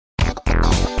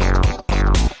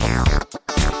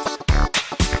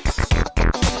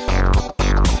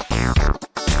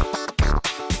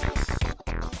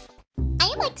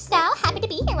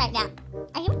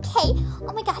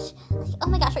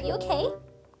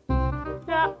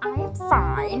Yeah, I'm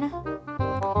fine.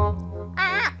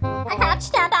 I can't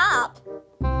stand up.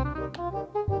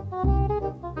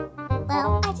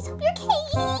 Well, I just hope you're okay.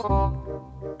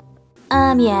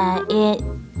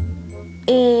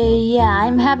 Yeah,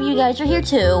 I'm happy you guys are here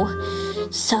too.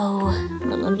 So,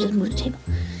 let me just move the table.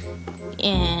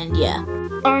 And yeah.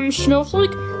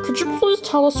 Snowflake, could you please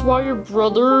tell us why your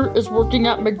brother is working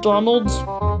at McDonald's?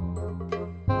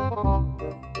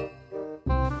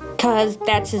 'Cause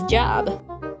that's his job.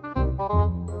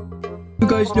 You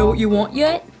guys know what you want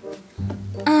yet?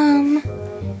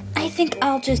 I think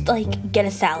I'll just, get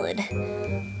a salad.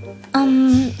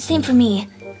 Same for me.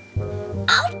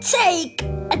 I'll take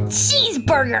a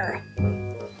cheeseburger.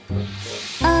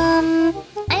 I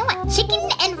want chicken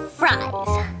and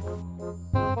fries.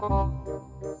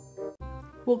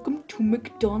 Welcome to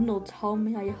McDonald's. How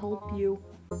may I help you?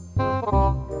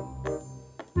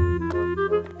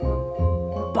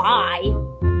 Bye.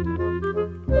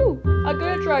 Ooh, I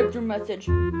got a drive-thru message.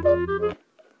 Boop.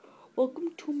 Welcome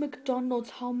to McDonald's.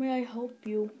 How may I help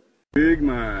you? Big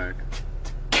Mac.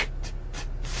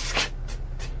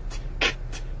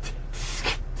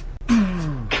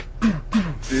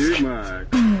 Big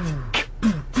Mac.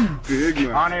 Big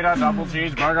Mac. I need a double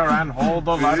cheeseburger and hold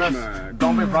the lettuce. Mac.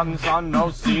 Don't be frontin', son,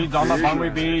 no seeds on the bun. We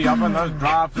be up in the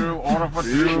drive-thru, order for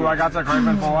two. I got the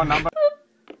craving for a number.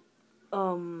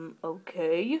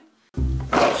 Okay.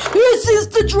 Is this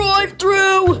the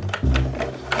drive-thru?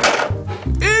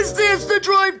 Is this the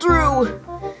drive-thru?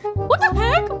 What the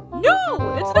heck?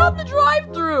 No, it's not the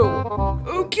drive-thru.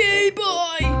 Okay,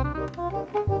 bye.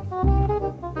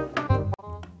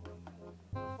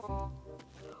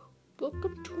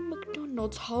 Welcome to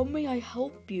McDonald's. How may I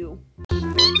help you?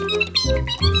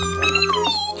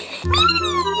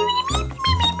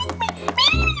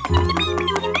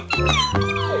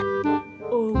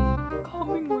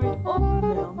 Coming right up,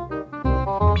 ma'am.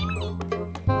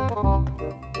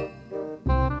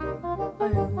 I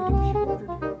am ready with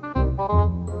your order.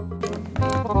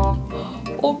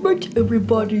 Alright,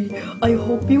 everybody. I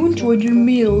hope you enjoyed your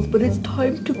meals, but it's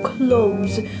time to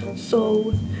close.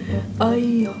 So,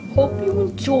 I hope you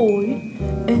enjoyed,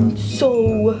 and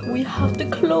so we have to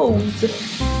close.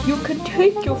 You can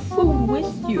take your food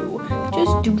with you,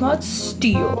 just do not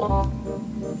steal.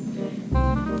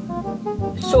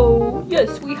 So,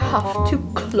 yes, we have to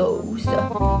close.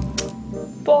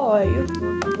 Bye.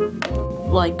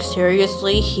 Like,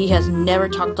 seriously, he has never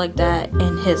talked like that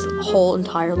in his whole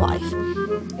entire life.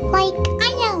 I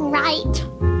know, right?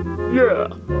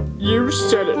 Yeah, you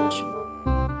said it.